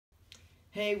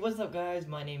Hey, what's up guys?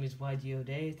 My name is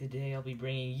YuGiOh. Today I'll be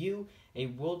bringing you a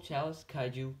World Chalice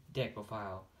Kaiju deck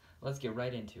profile. Let's get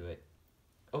right into it.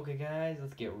 Okay guys,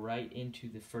 let's get right into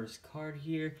the first card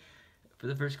here. For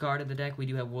the first card of the deck, we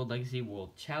do have World Legacy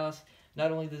World Chalice.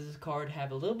 Not only does this card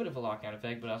have a little bit of a lockout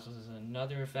effect, but also has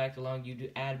another effect allowing you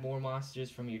to add more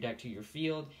monsters from your deck to your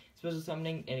field, special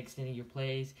summoning and extending your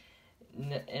plays.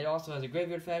 It also has a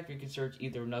graveyard effect where you can search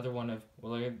either another one of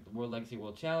World Legacy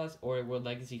World Chalice or a World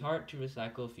Legacy Heart to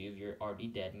recycle a few of your already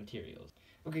dead materials.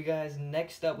 Okay guys,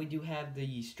 next up we do have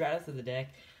the Stratos of the deck.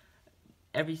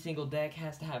 Every single deck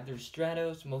has to have their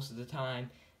Stratos. Most of the time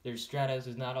their Stratos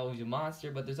is not always a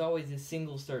monster, but there's always a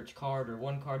single search card or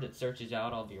one card that searches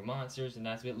out all of your monsters, and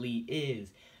that's what Lee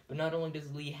is. But not only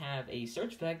does Lee have a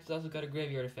search effect, it's also got a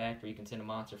graveyard effect where you can send a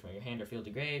monster from your hand or field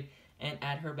to grave and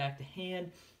add her back to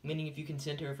hand, meaning if you can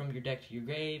send her from your deck to your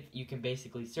grave, you can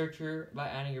basically search her by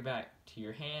adding her back to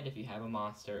your hand if you have a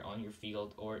monster on your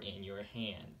field or in your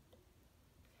hand.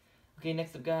 Okay,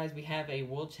 next up guys, we have a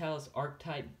World Chalice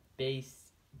archetype based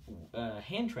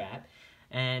hand trap,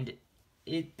 and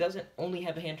it doesn't only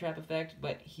have a hand trap effect,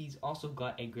 but he's also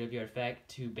got a graveyard effect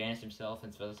to banish himself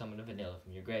and special summon a vanilla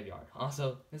from your graveyard.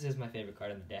 Also, this is my favorite card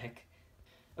in the deck.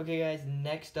 Okay guys,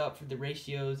 next up for the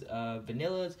ratios of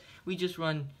vanillas, we just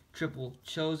run triple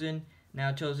Chosen.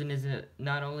 Now Chosen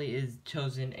not only is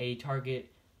Chosen a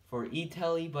target for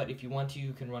E-Telly, but if you want to,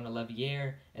 you can run a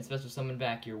Leviair and special summon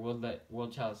back your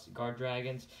World Chalice Guard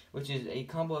Dragons, which is a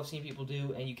combo I've seen people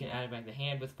do, and you can add it back to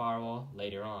hand with Firewall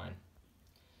later on.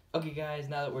 Okay guys,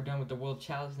 now that we're done with the World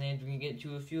Chalice names, we can get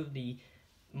to a few of the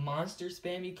monster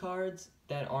spammy cards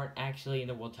that aren't actually in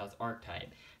the World Chalice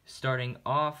archetype. Starting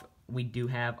off, we do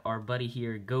have our buddy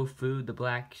here, Gofu, the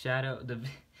Black Shadow, the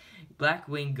Black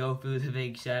Wing Gofu, the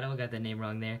Big Shadow. Got that name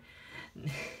wrong there.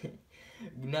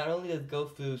 Not only does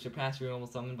Gofu surpass your normal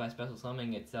summon by special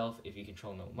summoning itself if you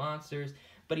control no monsters,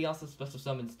 but he also special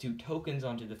summons 2 tokens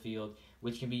onto the field,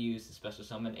 which can be used to special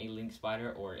summon a Link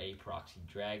Spider or a Proxy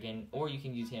Dragon, or you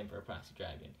can use him for a Proxy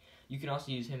Dragon. You can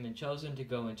also use him in Chosen to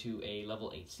go into a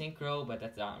level 8 Synchro, but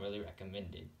that's not really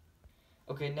recommended.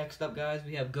 Okay, next up guys,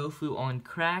 we have Gofu on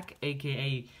Crack,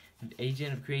 aka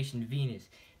Agent of Creation Venus.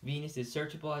 Venus is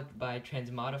searchable by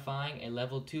transmodifying a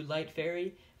level 2 Light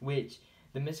Fairy, which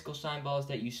the mystical shine balls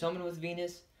that you summon with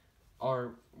Venus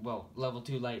are, well, level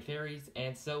 2 Light Fairies,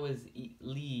 and so is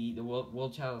Lee, the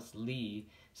World Chalice Lee,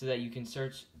 so that you can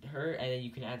search her and then you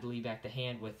can add Lee back to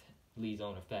hand with Lee's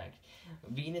own effect.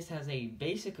 Venus has a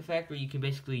basic effect where you can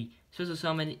basically special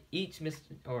summon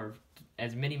or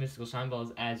as many mystical shine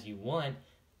balls as you want,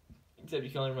 except you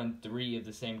can only run 3 of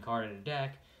the same card in a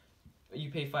deck. You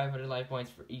pay 500 life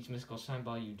points for each mystical shine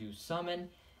ball you do summon,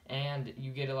 and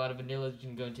you get a lot of vanillas. You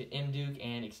can go into Duke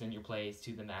and extend your plays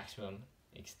to the maximum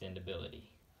extendability.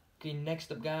 Okay,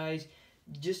 next up guys,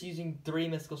 just using 3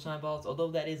 mystical shine balls,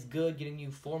 although that is good, getting you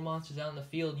 4 monsters out in the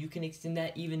field, you can extend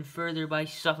that even further by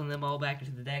shuffling them all back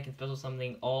into the deck and special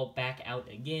summoning all back out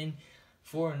again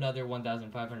for another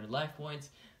 1,500 life points.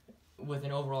 With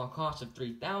an overall cost of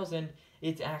 3,000,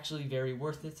 it's actually very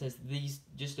worth it, since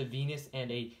just a Venus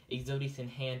and a Exodus in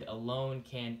hand alone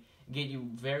can get you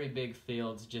very big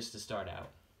fields just to start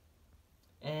out.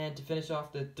 And to finish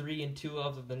off the 3 and 2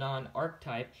 of the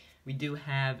non-archetype, we do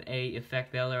have a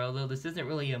Effect Veiler, although this isn't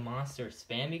really a monster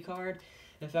spammy card.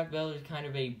 Effect Veiler is kind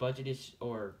of a budgetish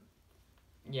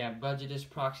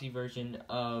proxy version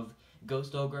of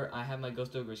Ghost Ogre. I have my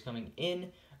Ghost Ogres coming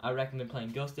in. I recommend playing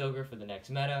Ghost Ogre for the next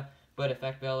meta, but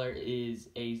Effect Veiler is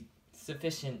a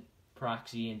sufficient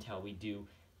proxy until you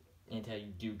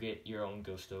do get your own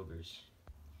Ghost Ogres.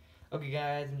 Okay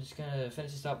guys, I'm just gonna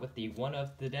finish this up with the 1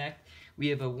 of the deck. We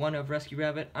have a 1 of Rescue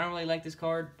Rabbit. I don't really like this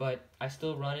card, but I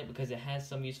still run it because it has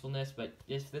some usefulness. But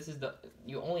if this is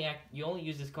you only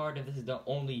use this card if this is the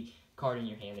only card in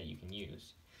your hand that you can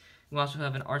use. We also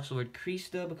have an Archlord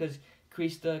Krista, because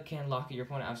Krista can lock your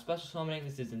opponent out of special summoning.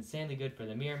 This is insanely good for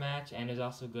the mirror match, and is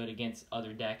also good against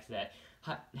other decks that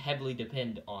heavily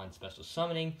depend on special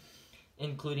summoning,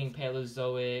 including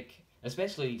Paleozoic,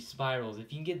 especially Spirals.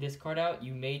 If you can get this card out,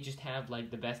 you may just have like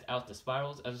the best out to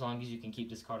Spirals, as long as you can keep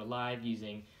this card alive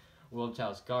using World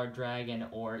Chalice Guard Dragon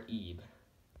or Ebe.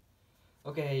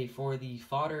 Okay, for the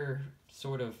fodder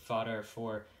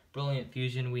for Brilliant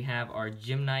Fusion, we have our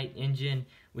Gymnite engine,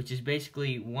 which is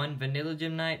basically 1 vanilla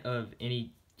Gymnite of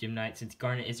any Gymnite. Since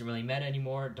Garnet isn't really meta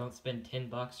anymore, don't spend $10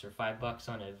 or $5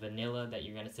 on a vanilla that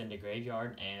you're going to send to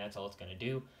graveyard, and that's all it's going to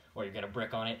do, or you're going to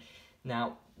brick on it.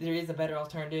 Now, there is a better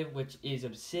alternative, which is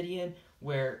Obsidian,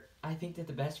 where I think that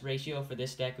the best ratio for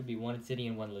this deck would be 1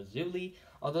 Obsidian, 1 Lazuli.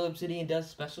 Although Obsidian does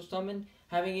special summon,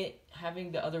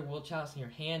 Having the other World Chalice in your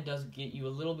hand does get you a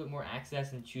little bit more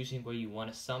access in choosing where you want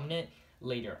to summon it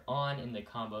later on in the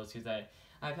combos, because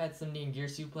I've had some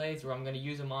Ningirsu plays where I'm going to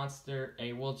use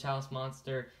a World Chalice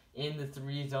monster in the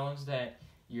 3 zones that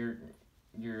your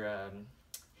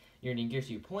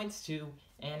Ningirsu points to,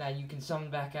 and you can summon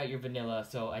back out your vanilla,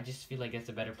 so I just feel like that's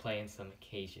a better play in some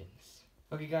occasions.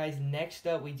 Okay guys, next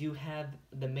up we do have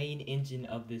the main engine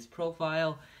of this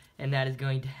profile, and that is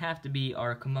going to have to be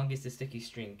our Humongous the Sticky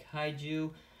String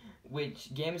Kaiju, which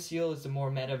Gameciel is the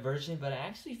more meta version, but I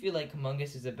actually feel like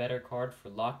Humongous is a better card for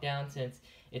lockdown since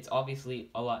it's obviously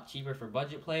a lot cheaper for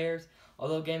budget players.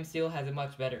 Although Gameciel has a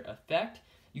much better effect,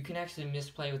 you can actually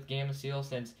misplay with Gameciel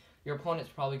since your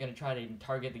opponent's probably going to try to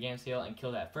target the Gameciel and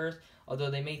kill that first. Although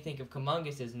they may think of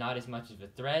Humongous as not as much of a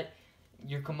threat,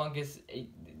 your Humongous,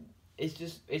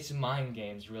 it's mind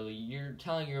games really. You're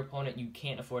telling your opponent you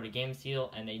can't afford a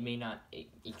Gameciel, and they may not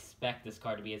expect this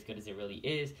card to be as good as it really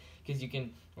is, because you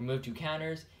can remove 2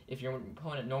 counters. If your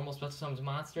opponent normal special summons a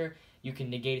monster, you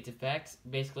can negate its effects,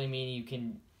 basically meaning you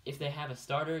can, if they have a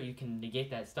starter, you can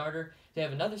negate that starter. If they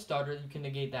have another starter, you can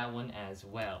negate that one as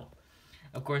well.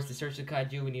 Of course, to search the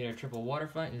Kaiju, we need our triple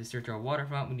waterfront, and to search our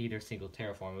waterfront, we need our single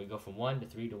terraform. We go from 1 to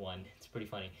 3 to 1. It's pretty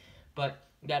funny. But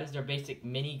that is their basic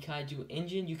mini Kaiju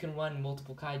engine. You can run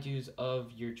multiple Kaijus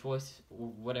of your choice, or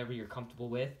whatever you're comfortable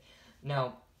with.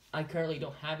 Now, I currently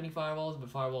don't have any Firewalls, but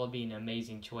Firewall would be an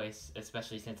amazing choice,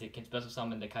 especially since it can special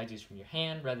summon the Kaijus from your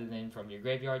hand rather than from your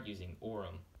graveyard using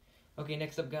Aurum. Okay,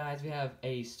 next up guys, we have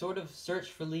a sort of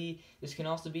Search for Lee. This can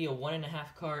also be a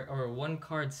 1.5 card or a 1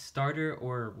 card starter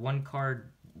or 1 card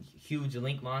huge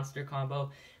link monster combo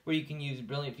where you can use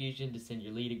Brilliant Fusion to send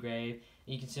your Lee to grave.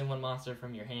 You can send 1 monster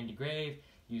from your hand to grave,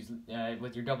 use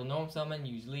with your double norm summon,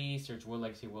 use Lee, search World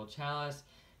Legacy World Chalice,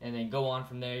 and then go on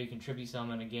from there. You can tribute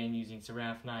summon again using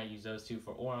Seraph Knight, use those 2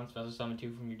 for Aurum, special summon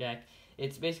 2 from your deck.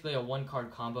 It's basically a 1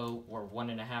 card combo or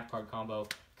 1.5 card combo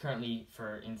currently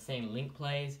for insane link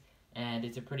plays. And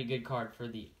it's a pretty good card for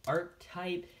the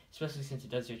archetype, especially since it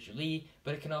does search your Lee,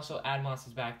 but it can also add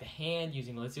monsters back to hand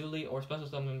using Lazuli or special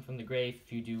summon from the grave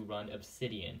if you do run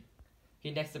Obsidian.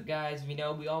 Okay, next up guys, we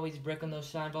know we always brick on those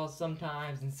shine balls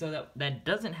sometimes, and so that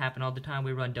doesn't happen all the time,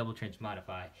 we run double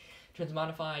Transmodify.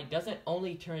 Transmodify doesn't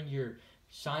only turn your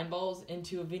shine balls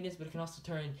into a Venus, but it can also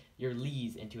turn your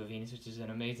Lees into a Venus, which is an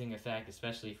amazing effect,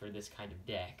 especially for this kind of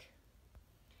deck.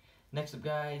 Next up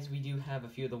guys, we do have a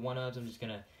few of the one-ups. I'm just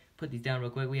going to put these down real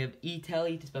quick. We have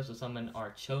E-Telly to special summon our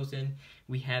Chosen.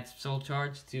 We have Soul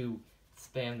Charge to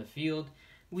spam the field.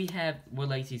 We have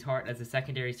World Legacy's Heart as a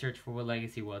secondary search for World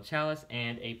Legacy World Chalice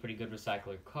and a pretty good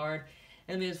recycler card.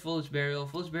 And we have Foolish Burial.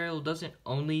 Foolish Burial doesn't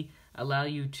only allow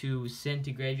you to send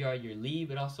to graveyard your Lee,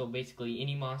 but also basically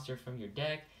any monster from your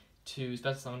deck to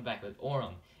special summon back with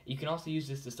Aurum. You can also use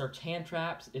this to search hand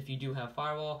traps if you do have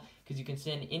Firewall, because you can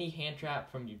send any hand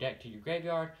trap from your deck to your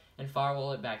graveyard and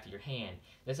Firewall it back to your hand.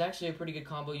 That's actually a pretty good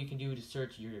combo you can do to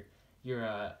search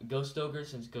your Ghost Ogre,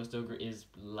 since Ghost Ogre is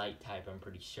light type, I'm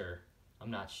pretty sure. I'm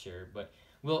not sure, but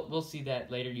we'll see that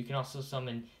later. You can also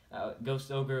summon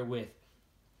Ghost Ogre with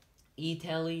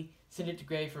E-Telly, send it to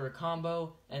grave for a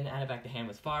combo, and add it back to hand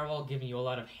with Firewall, giving you a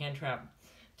lot of hand trap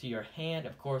to your hand,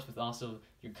 of course, with also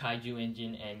your Kaiju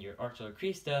engine and your Archer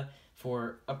Krista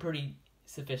for a pretty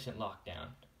sufficient lockdown.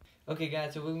 Okay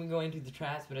guys, so we're going to go into the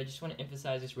traps, but I just want to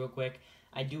emphasize this real quick.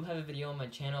 I do have a video on my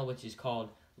channel which is called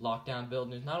Lockdown Build,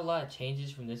 and there's not a lot of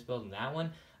changes from this build and that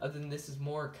one, other than this is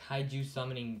more Kaiju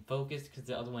summoning focused, because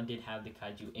the other one did have the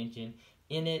Kaiju engine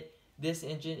in it. This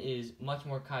engine is much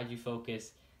more Kaiju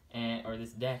focused, or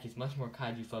this deck is much more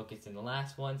Kaiju focused than the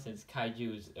last one, since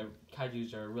Kaijus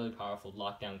are a really powerful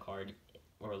lockdown card,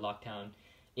 or a lockdown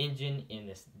engine in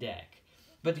this deck.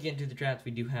 But to get into the traps,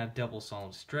 we do have double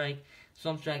Solemn Strike.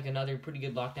 Solemn Strike, another pretty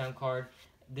good lockdown card.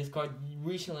 This card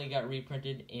recently got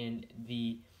reprinted in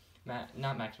the,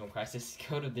 not Maximum Crisis,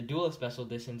 Code of the Duelist Special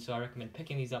Edition, so I recommend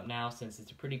picking these up now since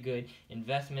it's a pretty good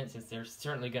investment, since they're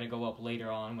certainly going to go up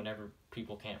later on whenever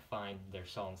people can't find their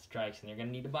Solemn Strikes and they're going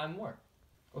to need to buy more.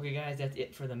 Okay guys, that's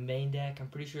it for the main deck. I'm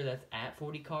pretty sure that's at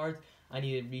 40 cards. I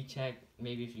need to recheck,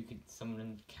 maybe if you could,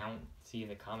 someone count, see in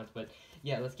the comments, but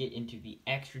yeah, let's get into the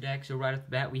extra deck. So right off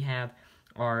the bat, we have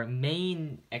our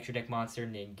main extra deck monster,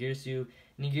 Ningirsu.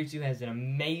 Ningirsu has an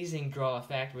amazing draw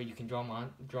effect where you can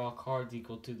draw cards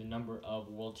equal to the number of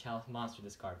World Chalice monster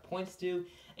this card points to,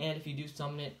 and if you do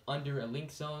summon it under a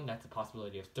link zone, that's a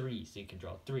possibility of 3, so you can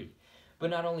draw 3. But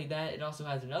not only that, it also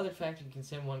has another effect. You can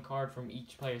send 1 card from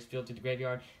each player's field to the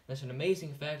graveyard. That's an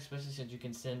amazing effect, especially since you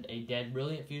can send a dead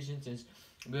Brilliant Fusion, since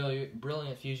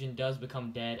Brilliant Fusion does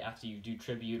become dead after you do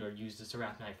Tribute or use the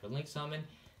Seraph Knight for Link Summon.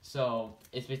 So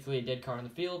it's basically a dead card on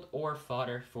the field or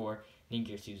fodder for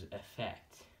Ningirsu's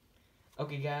effect.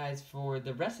 Okay guys, for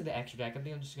the rest of the extra deck, I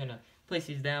think I'm just going to place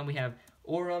these down. We have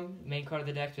Aurum, main card of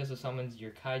the deck, also summons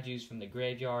your Kaijus from the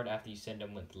graveyard after you send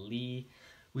them with Lee.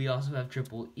 We also have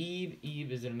Triple Eve.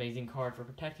 Eve is an amazing card for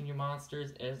protecting your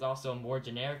monsters. It is also more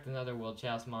generic than other World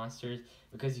Chalice monsters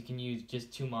because you can use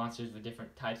just 2 monsters with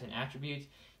different types and attributes.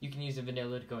 You can use a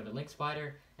vanilla to go into Link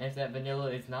Spider, and if that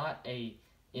vanilla is not a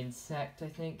insect, I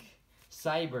think,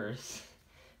 Cyberse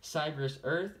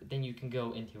Earth, then you can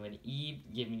go into an Eve,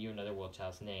 giving you another World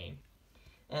Chalice name.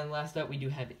 And last up, we do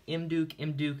have Imduke.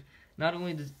 Imduke, not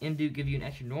only does Imduke give you an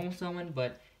extra normal summon,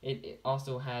 but it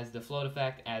also has the float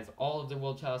effect, as all of the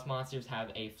World Chalice monsters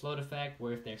have a float effect,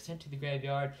 where if they're sent to the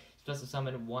graveyard, you're supposed to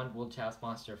summon 1 World Chalice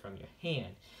monster from your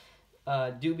hand.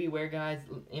 Do beware, guys,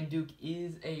 Imduke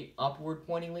is a upward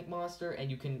pointing Link monster, and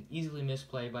you can easily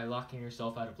misplay by locking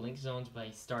yourself out of Link zones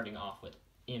by starting off with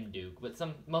Imduke. But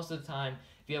most of the time,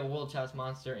 if you have a World Chalice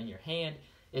monster in your hand,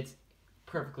 it's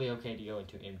perfectly okay to go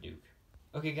into Imduke.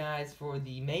 Okay guys, for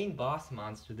the main boss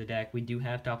monster of the deck, we do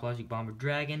have Topologic Bomber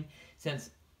Dragon.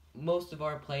 Since most of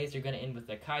our plays are going to end with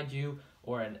a Kaiju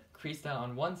or a Krista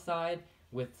on one side,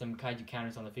 with some Kaiju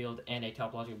counters on the field, and a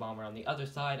Topologic Bomber on the other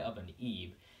side of an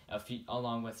Eve,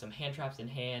 along with some hand traps in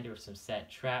hand or some set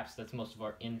traps. That's most of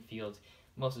our infields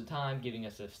most of the time, giving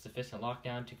us a sufficient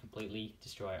lockdown to completely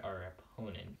destroy our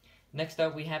opponent. Next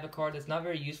up, we have a card that's not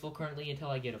very useful currently until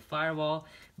I get a Firewall,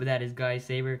 but that is Guy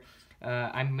Saber.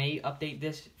 I may update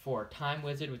this for Time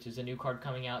Wizard, which is a new card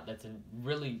coming out that's a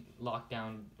really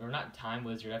lockdown, or not Time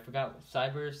Wizard, I forgot,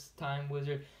 Cyber's Time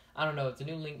Wizard. I don't know, it's a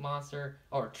new Link monster,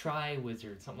 or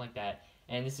Tri-Wizard, something like that.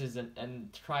 And this is a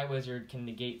Tri-Wizard can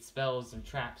negate spells and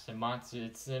traps and monsters.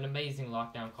 It's an amazing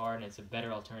lockdown card, and it's a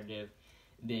better alternative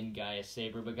than Gaia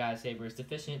Saber. But Gaia Saber is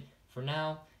deficient for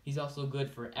now. He's also good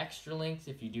for extra links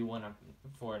if you do want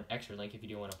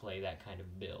to play that kind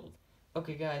of build.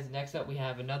 Okay guys, next up we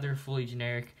have another fully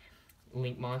generic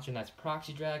Link monster, and that's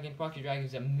Proxy Dragon. Proxy Dragon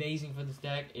is amazing for this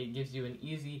deck. It gives you an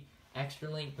easy extra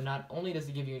link, but not only does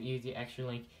it give you an easy extra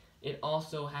link, it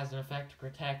also has an effect to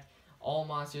protect all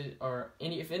monsters, or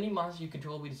if any monster you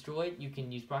control will be destroyed, you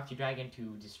can use Proxy Dragon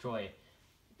to destroy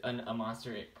a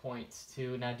monster it points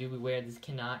to. Now do beware, this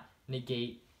cannot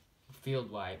negate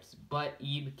field wipes, but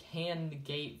Eve can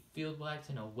negate field wipes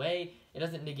in a way. It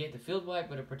doesn't negate the field wipe,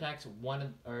 but it protects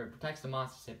protects the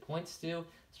monsters it points to.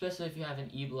 Especially if you have an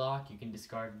Eve lock, you can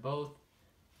discard both,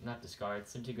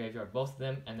 send to graveyard both of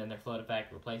them, and then their float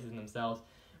effect replaces themselves.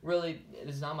 Really,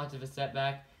 there's not much of a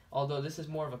setback, although this is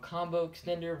more of a combo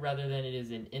extender rather than it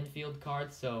is an infield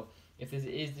card. So if this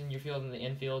is in your field in the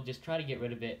infield, just try to get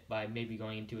rid of it by maybe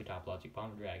going into a Topologic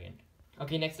Bomber Dragon.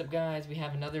 Okay, next up guys, we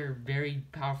have another very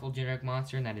powerful generic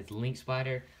monster, and that is Link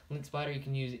Spider. Link Spider, you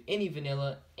can use any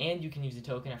vanilla, and you can use a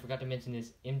token. I forgot to mention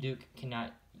this, Imduke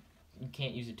you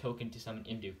can't use a token to summon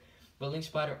Imduke. But Link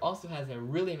Spider also has a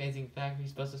really amazing effect. You're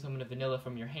supposed to summon a vanilla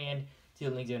from your hand to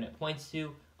the link zone it points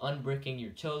to, unbricking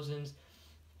your Chosens.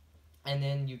 And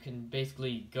then you can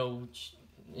basically go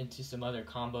into some other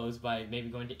combos by maybe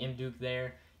going to Imduke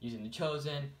there, using the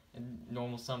Chosen, and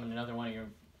normal summon another one of your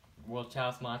World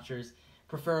Chalice monsters,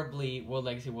 preferably World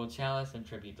Legacy World Chalice, and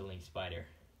tribute to Link Spider.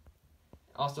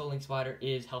 Also, Link Spider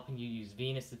is helping you use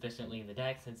Venus sufficiently in the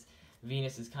deck, since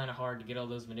Venus is kind of hard to get all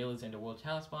those vanillas into World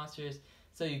Chalice monsters.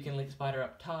 So you can Link Spider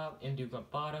up top, Imduke up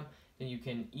bottom, then you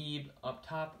can Eve up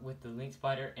top with the Link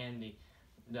Spider and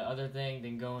the other thing,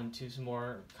 then go into some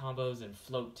more combos and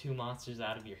float 2 monsters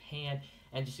out of your hand,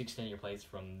 and just extend your plays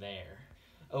from there.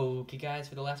 Okay guys,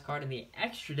 for the last card in the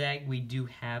extra deck, we do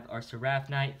have our Seraph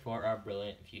Knight for our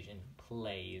Brilliant Fusion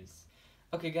plays.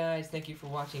 Okay guys, thank you for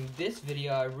watching this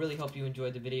video. I really hope you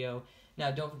enjoyed the video.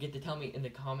 Now don't forget to tell me in the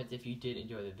comments if you did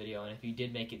enjoy the video, and if you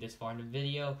did make it this far in the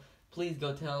video, please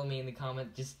go tell me in the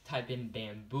comments. Just type in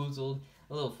bamboozled,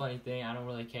 a little funny thing, I don't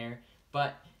really care.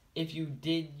 But if you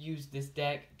did use this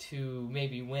deck to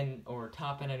maybe win or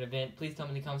top at an event, please tell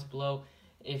me in the comments below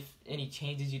if any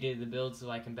changes you did to the build,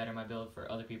 so I can better my build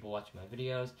for other people watching my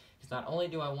videos. Because not only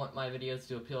do I want my videos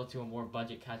to appeal to a more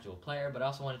budget casual player, but I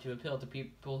also want it to appeal to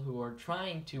people who are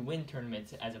trying to win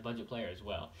tournaments as a budget player as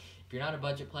well. If you're not a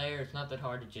budget player, it's not that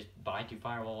hard to just buy 2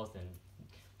 Firewalls and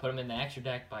put them in the extra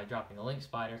deck by dropping a Link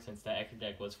Spider, since the extra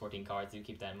deck was 14 cards, so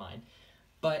keep that in mind.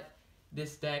 But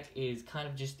this deck is kind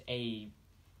of just a,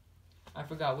 I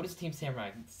forgot, what does Team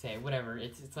Samurai say? Whatever,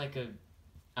 it's like a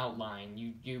outline.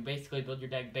 You basically build your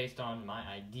deck based on my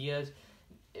ideas.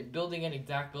 Building an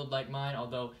exact build like mine,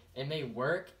 although it may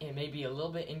work, it may be a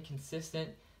little bit inconsistent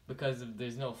because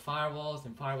there's no Firewalls,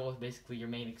 and Firewall is basically your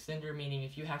main extender, meaning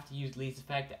if you have to use Lee's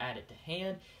effect to add it to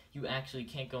hand, you actually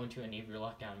can't go into any of your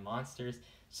lockdown monsters.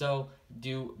 So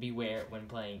do beware when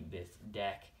playing this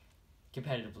deck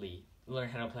competitively. Learn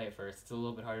how to play it first. It's a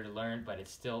little bit harder to learn, but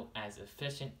it's still as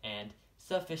efficient and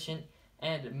sufficient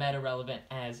and meta relevant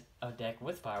as a deck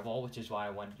with Fireball, which is why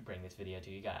I wanted to bring this video to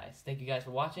you guys. Thank you guys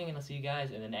for watching, and I'll see you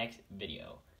guys in the next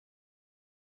video.